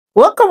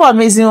Welcome,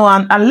 amazing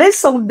one, and let's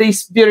solve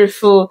this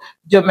beautiful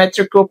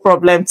geometrical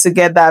problem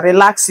together.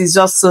 Relax is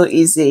just so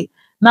easy.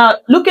 Now,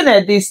 looking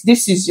at this,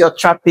 this is your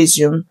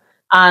trapezium,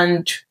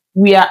 and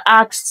we are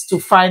asked to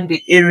find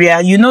the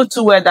area. You know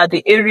too well that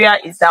the area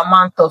is the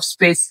amount of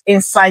space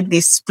inside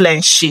this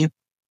plane shape.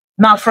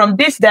 Now, from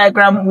this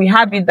diagram, we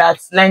have it that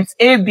length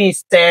AB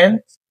is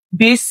 10,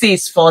 BC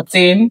is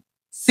 14,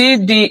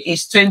 CD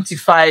is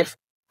 25,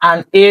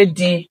 and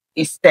AD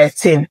is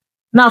 13.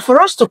 Now, for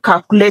us to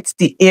calculate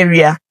the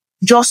area,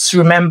 just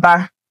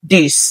remember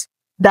this,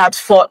 that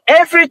for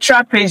every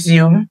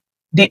trapezium,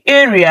 the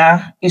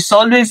area is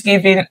always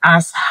given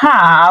as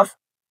half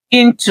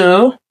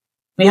into,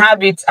 we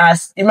have it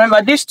as,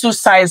 remember these two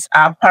sides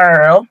are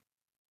parallel.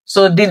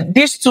 So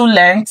these two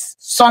lengths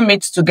sum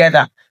it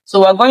together. So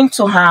we're going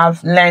to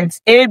have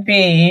length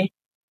AB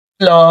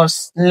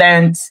plus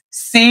length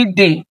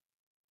CD.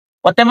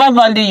 Whatever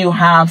value you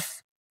have,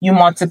 you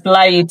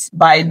multiply it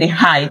by the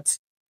height.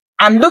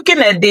 And looking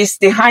at this,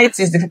 the height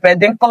is the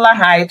perpendicular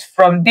height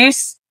from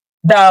this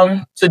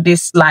down to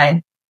this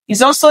line.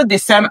 It's also the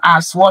same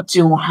as what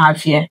you will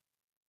have here.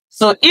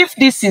 So if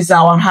this is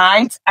our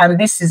height and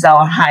this is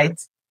our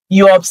height,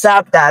 you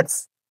observe that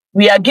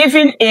we are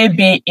given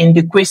AB in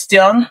the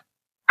question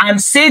and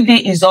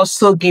CD is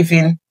also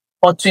given,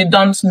 but we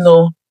don't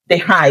know the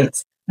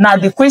height. Now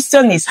the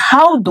question is,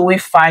 how do we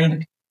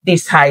find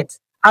this height?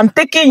 I'm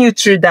taking you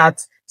through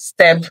that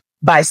step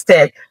by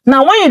step.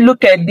 Now, when you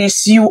look at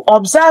this, you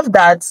observe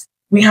that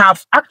we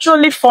have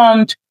actually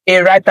formed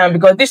a rectangle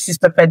because this is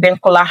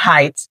perpendicular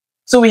height.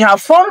 So we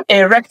have formed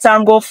a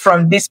rectangle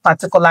from this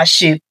particular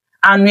shape,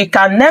 and we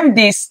can name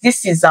this.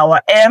 This is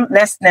our M.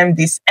 Let's name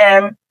this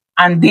M,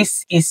 and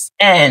this is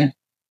N.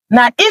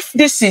 Now, if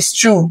this is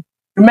true,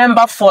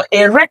 remember for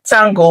a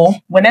rectangle,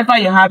 whenever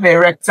you have a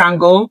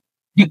rectangle,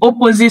 the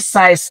opposite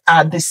sides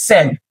are the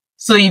same.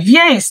 So if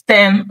here is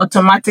 10,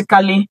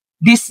 automatically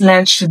this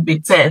length should be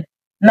 10.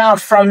 Now,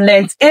 from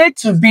length A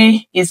to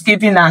B is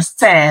given as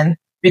 10.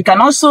 We can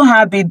also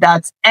have it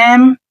that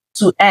M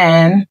to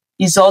N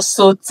is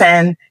also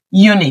 10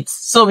 units.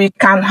 So we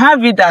can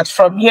have it that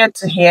from here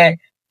to here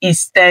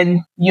is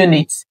 10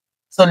 units.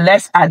 So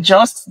let's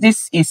adjust.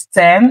 This is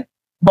 10,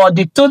 but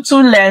the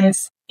total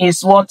length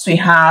is what we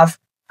have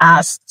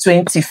as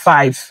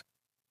 25.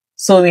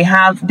 So we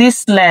have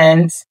this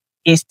length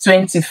is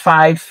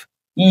 25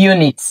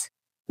 units.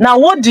 Now,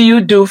 what do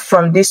you do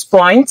from this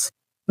point?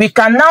 We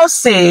can now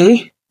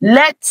say,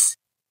 let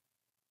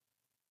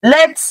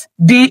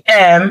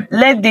DM,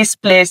 let this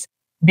place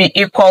be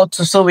equal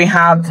to, so we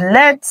have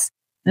let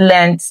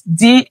length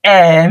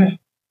DM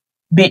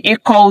be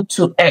equal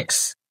to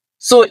X.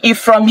 So if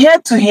from here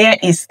to here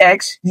is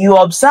X, you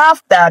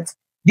observe that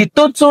the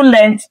total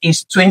length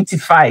is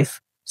 25.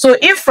 So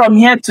if from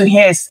here to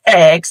here is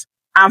X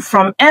and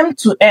from M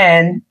to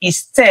N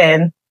is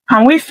 10,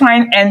 can we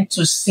find N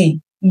to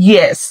C?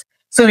 Yes.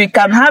 So we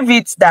can have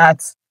it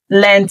that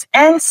length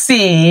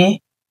NC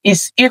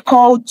is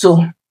equal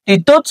to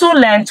the total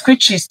length,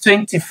 which is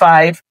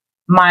 25,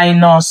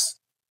 minus,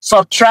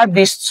 subtract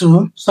these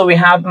two. So we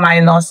have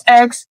minus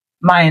X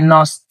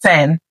minus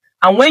 10.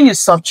 And when you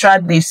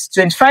subtract this,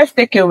 25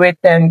 take away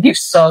 10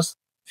 gives us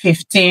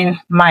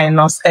 15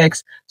 minus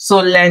X. So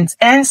length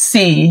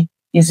NC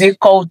is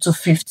equal to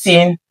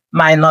 15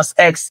 minus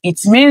X. It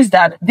means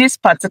that this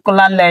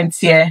particular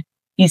length here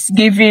is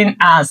given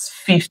as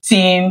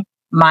 15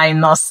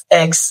 minus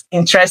X.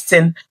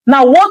 Interesting.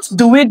 Now, what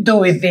do we do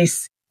with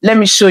this? Let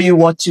me show you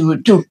what you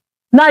would do.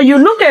 Now, you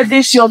look at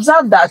this, you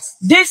observe that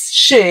this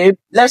shape,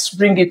 let's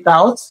bring it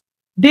out.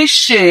 This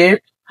shape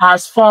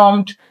has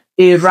formed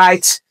a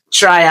right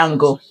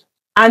triangle.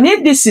 And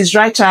if this is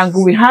right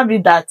triangle, we have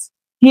it that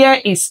here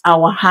is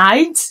our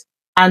height,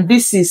 and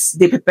this is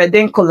the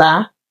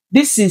perpendicular.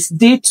 This is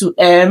D to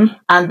M,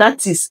 and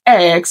that is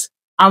X.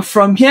 And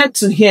from here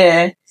to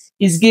here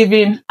is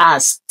given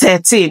as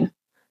 13.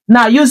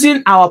 Now,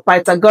 using our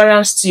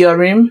Pythagorean's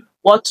theorem,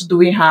 what do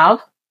we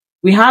have?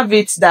 We have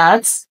it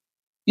that,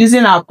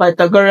 using our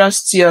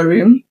Pythagorean's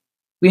theorem,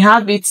 we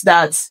have it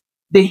that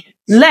the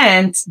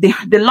length,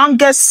 the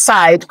longest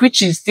side,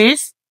 which is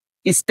this,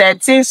 is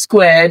 13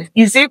 squared,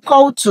 is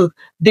equal to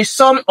the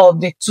sum of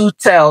the two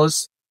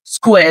tails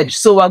squared.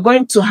 So we're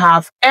going to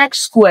have X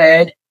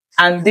squared,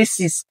 and this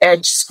is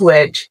H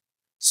squared.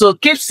 So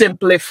keep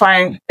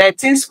simplifying.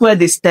 13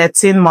 squared is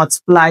 13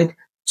 multiplied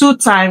 2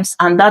 times,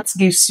 and that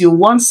gives you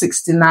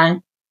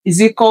 169 is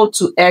equal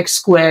to X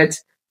squared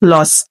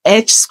plus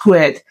H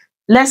squared.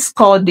 Let's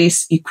call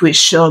this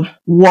equation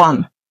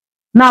 1.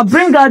 Now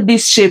bring out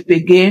this shape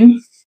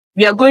again.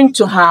 We are going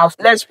to have,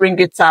 let's bring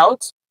it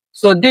out.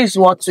 So this is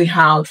what we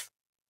have.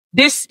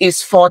 This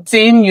is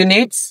 14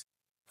 units.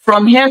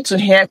 From here to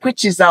here,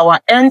 which is our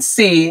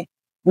NC,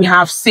 we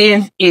have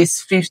seen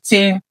is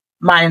 15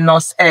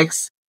 minus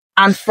X.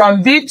 And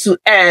from B to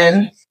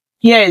N,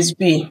 here is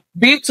B.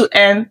 B to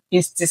N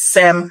is the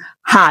same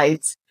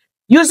height.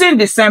 Using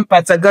the same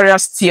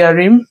Pythagorean's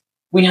theorem,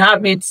 we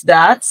have it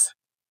that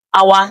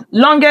our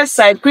longest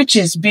side, which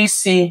is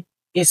BC,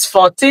 is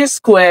 14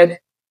 squared,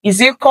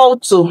 is equal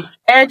to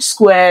H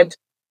squared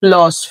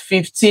plus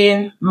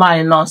 15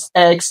 minus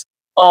x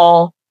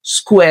all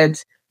squared.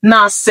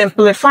 Now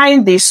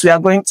simplifying this, we are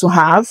going to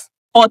have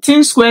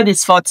 14 squared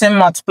is 14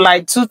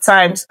 multiplied 2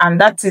 times, and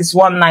that is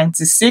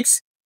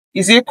 196,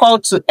 is equal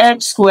to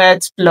x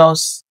squared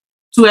plus.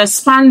 To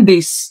expand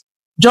this,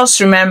 just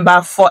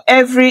remember for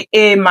every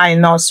a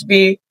minus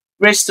b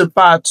raised to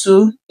power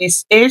 2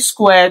 is a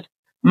squared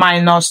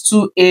minus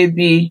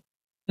 2ab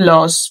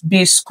plus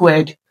b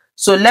squared.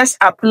 So let's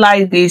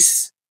apply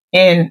this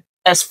in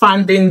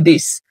expanding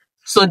this.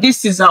 So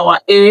this is our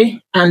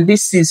a and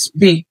this is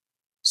b.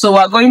 So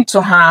we're going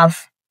to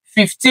have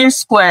 15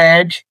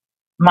 squared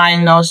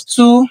minus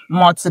 2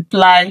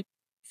 multiply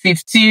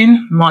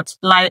 15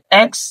 multiply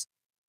x,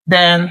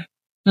 then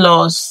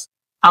plus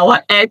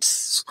our x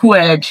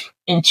squared.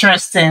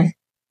 Interesting.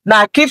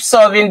 Now keep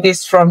solving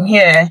this from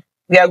here.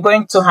 We are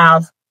going to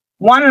have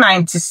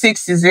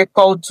 196 is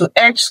equal to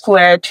x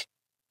squared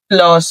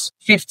plus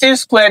 15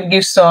 squared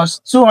gives us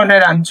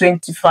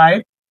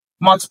 225.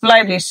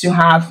 Multiply this, you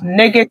have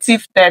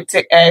negative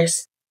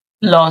 30x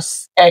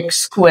plus x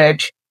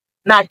squared.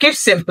 Now keep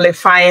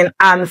simplifying,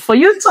 and for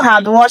you to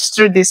have watched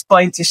through this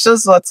point, it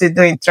shows what you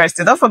do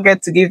interesting. Don't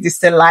forget to give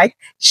this a like,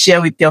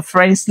 share with your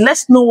friends.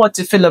 Let's know what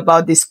you feel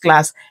about this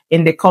class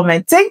in the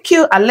comment. Thank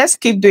you, and let's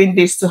keep doing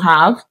this to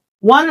have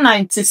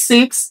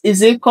 196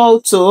 is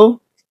equal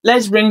to,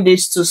 let's bring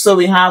this to, so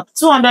we have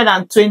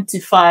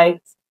 225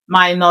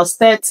 minus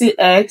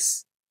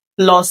 30x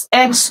plus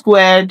x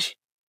squared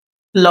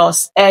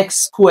plus x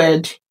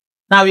squared.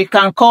 Now we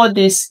can call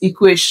this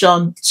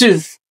equation 2.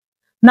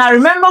 Now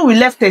remember, we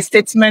left a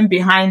statement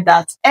behind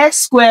that x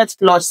squared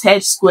plus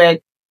h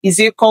squared is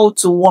equal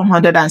to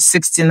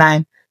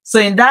 169. So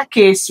in that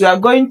case, we are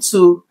going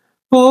to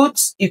put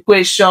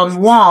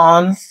equation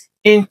 1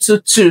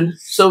 into 2.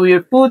 So we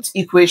will put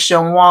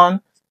equation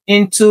 1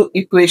 into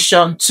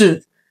equation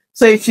 2.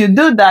 So if you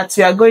do that,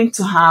 we are going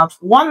to have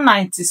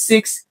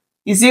 196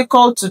 is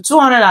equal to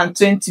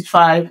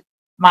 225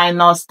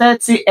 minus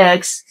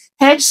 30x.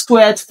 H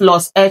squared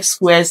plus x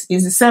squared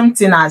is the same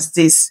thing as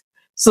this.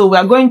 So we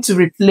are going to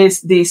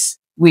replace this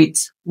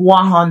with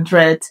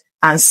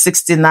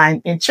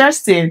 169.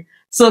 Interesting.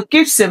 So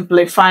keep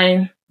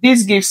simplifying.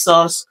 This gives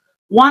us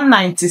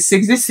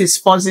 196. This is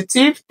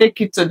positive.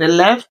 Take it to the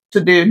left.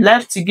 To the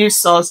left, it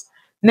gives us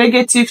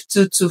negative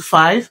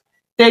 225.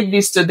 Take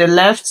this to the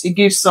left, it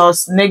gives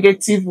us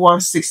negative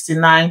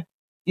 169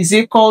 is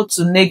equal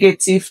to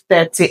negative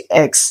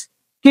 30x.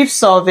 Keep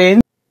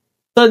solving.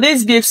 So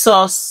this gives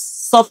us,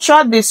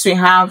 subtract this, we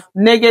have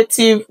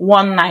negative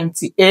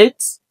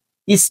 198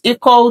 is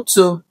equal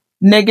to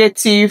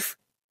negative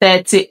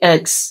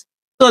 30x.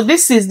 So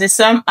this is the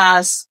same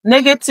as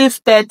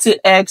negative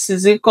 30x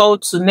is equal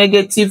to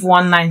negative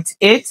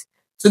 198.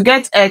 To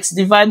get x,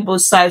 divide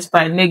both sides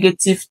by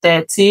negative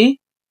 30.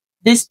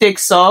 This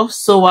takes off,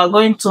 so we're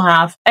going to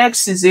have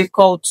x is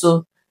equal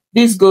to,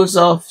 this goes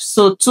off,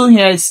 so 2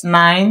 here is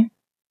 9,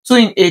 2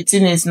 in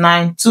 18 is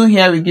 9, 2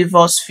 here will give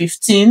us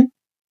 15,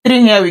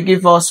 3 here will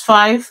give us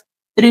 5,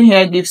 3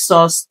 here gives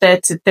us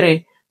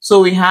 33. So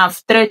we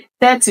have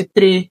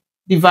 33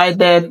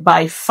 divided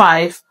by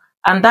 5,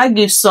 and that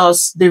gives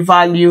us the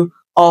value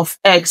of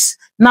x.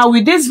 Now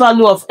with this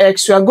value of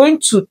x, we are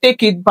going to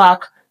take it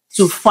back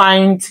to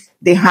find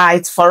the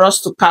height for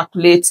us to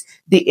calculate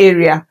the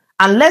area.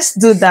 And let's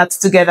do that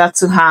together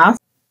to have.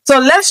 So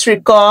let's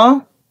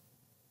recall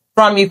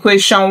from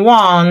equation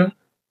 1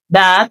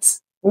 that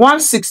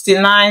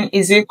 169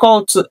 is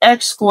equal to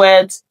x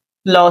squared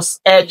plus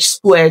h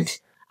squared.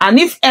 And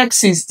if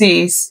x is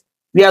this,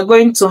 we are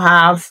going to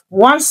have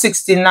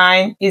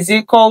 169 is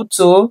equal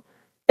to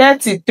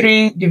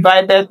 33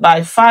 divided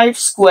by 5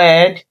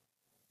 squared,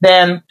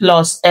 then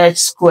plus h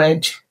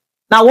squared.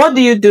 Now what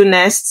do you do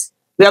next?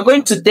 We are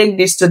going to take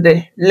this to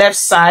the left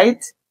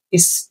side.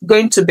 Is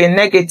going to be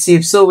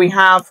negative. So we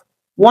have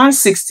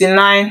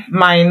 169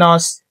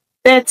 minus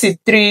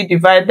 33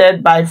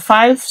 divided by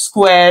 5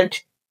 squared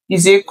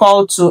is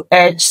equal to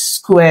h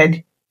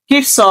squared.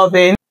 Keep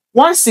solving.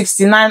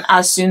 169,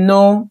 as you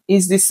know,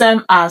 is the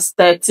same as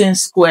 13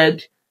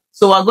 squared.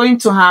 So we're going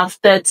to have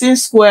 13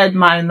 squared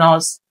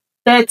minus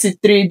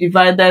 33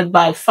 divided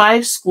by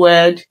 5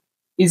 squared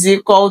is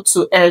equal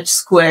to h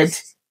squared.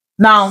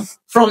 Now,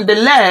 from the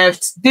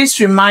left, this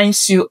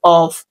reminds you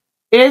of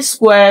a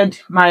squared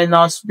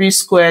minus b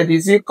squared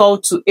is equal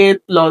to a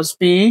plus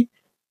b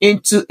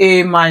into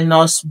a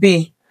minus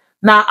b.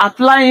 Now,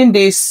 applying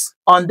this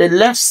on the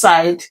left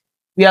side,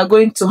 we are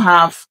going to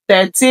have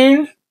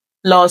 13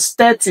 plus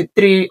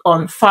 33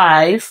 on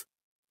 5.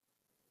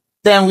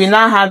 Then we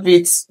now have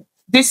it,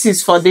 this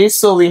is for this,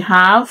 so we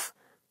have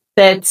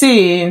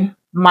 13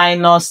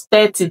 minus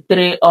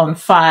 33 on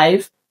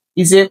 5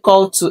 is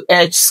equal to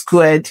h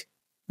squared.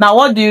 Now,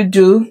 what do you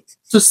do?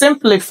 To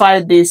simplify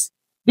this,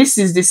 this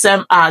is the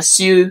same as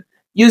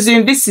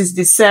this is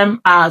the same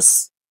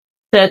as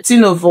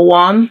 13 over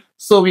 1.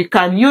 So we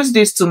can use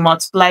this to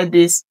multiply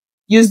this,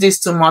 use this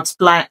to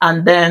multiply,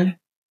 and then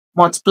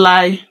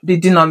multiply the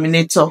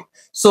denominator.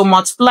 So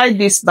multiply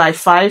this by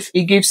 5,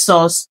 it gives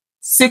us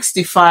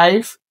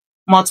 65.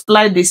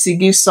 multiply this, it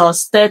gives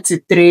us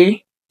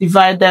 33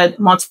 divided,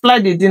 multiply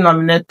the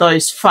denominator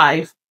is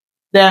 5.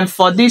 Then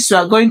for this, we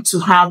are going to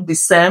have the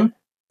same,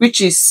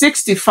 which is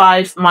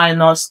 65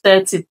 minus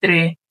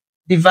 33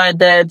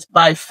 divided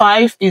by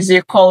 5 is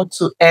equal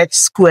to x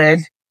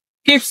squared.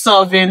 Keep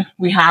solving.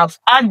 We have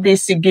add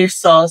this, it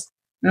gives us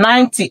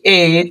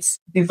 98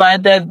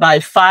 divided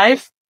by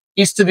 5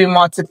 is to be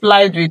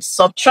multiplied with,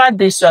 subtract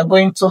this, we are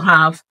going to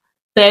have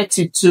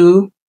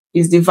 32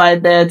 is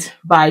divided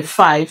by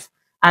 5,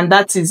 and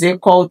that is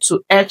equal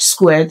to x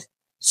squared.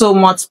 So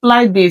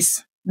multiply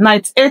this,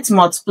 98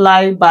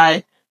 multiplied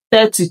by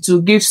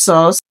 32 gives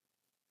us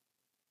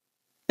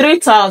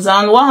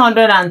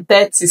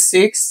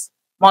 3,136.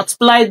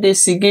 Multiply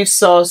this, it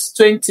gives us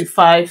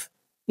 25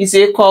 is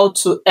equal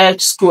to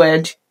x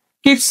squared.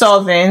 Keep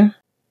solving.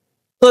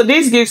 So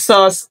this gives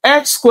us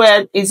x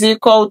squared is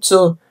equal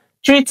to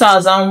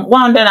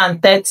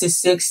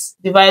 3,136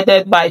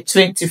 divided by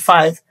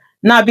 25.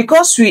 Now,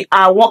 because we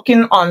are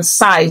working on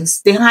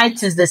sides, the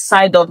height is the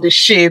side of the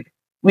shape,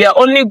 we are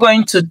only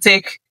going to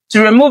take,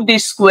 to remove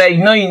this square,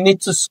 you know you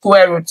need to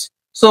square root.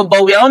 So,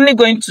 but we are only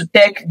going to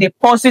take the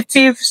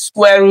positive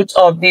square root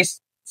of this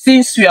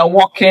since we are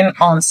working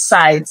on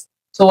sides.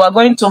 So we're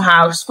going to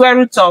have square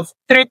root of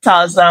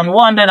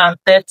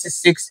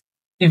 3,136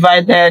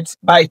 divided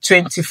by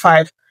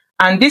 25.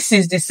 And this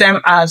is the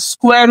same as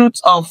square root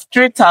of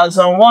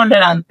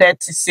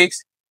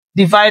 3,136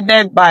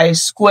 divided by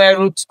square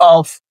root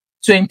of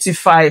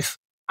 25.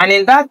 And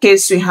in that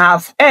case, we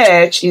have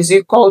h is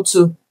equal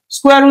to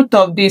square root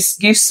of this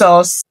gives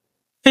us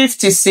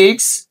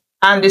 56,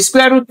 and the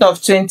square root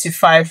of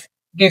 25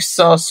 gives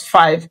us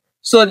 5.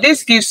 So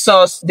this gives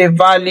us the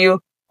value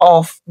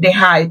of the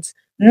height.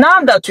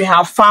 Now that we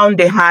have found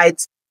the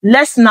height,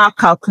 let's now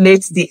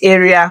calculate the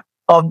area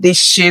of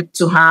this shape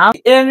to have.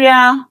 The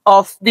area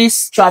of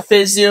this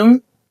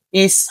trapezium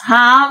is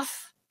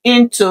half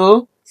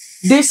into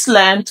this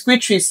length,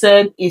 which we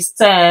said is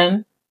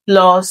 10,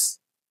 plus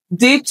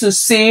d to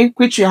c,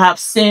 which we have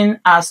seen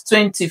as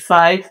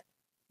 25,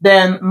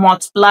 then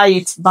multiply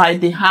it by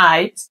the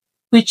height,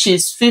 which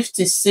is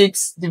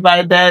 56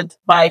 divided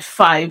by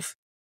 5.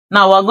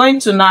 Now we're going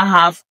to now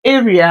have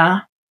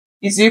area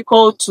is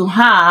equal to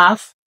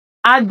half.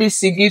 Add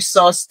this, it gives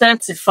us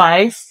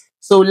 35.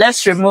 So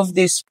let's remove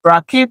this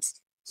bracket.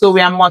 So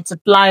we are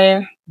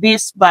multiplying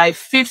this by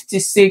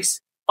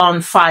 56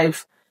 on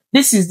 5.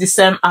 This is the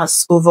same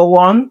as over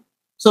 1.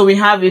 So we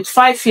have it,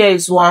 5 here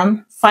is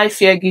 1, 5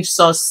 here gives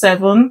us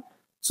 7,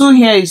 2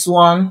 here is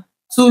 1,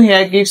 2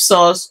 here gives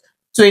us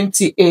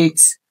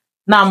 28.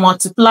 Now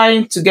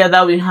multiplying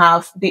together, we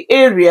have the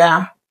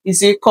area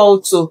is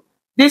equal to,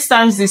 this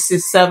times this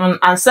is 7,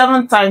 and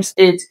 7 times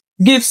 8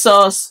 gives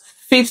us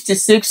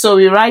 56. So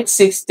we write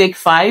 6, take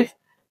 5.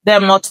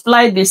 Then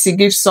multiply this, it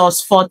gives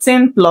us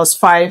 14 plus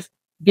 5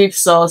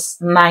 gives us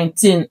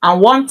 19.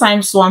 And 1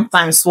 times 1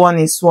 times 1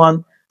 is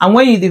 1. And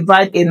when you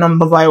divide a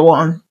number by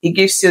 1, it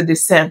gives you the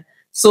same.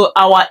 So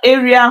our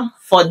area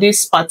for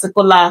this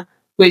particular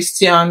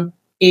question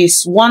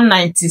is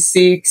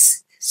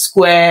 196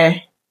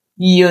 square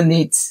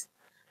units.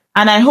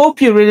 And I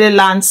hope you really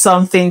learned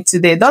something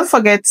today. Don't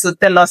forget to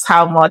tell us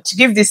how much.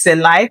 Give this a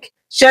like.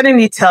 Sharing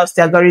it helps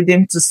the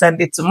algorithm to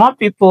send it to more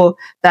people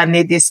that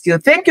need this skill.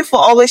 Thank you for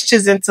always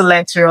choosing to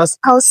learn to us.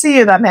 I'll see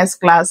you in the next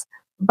class.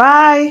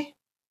 Bye.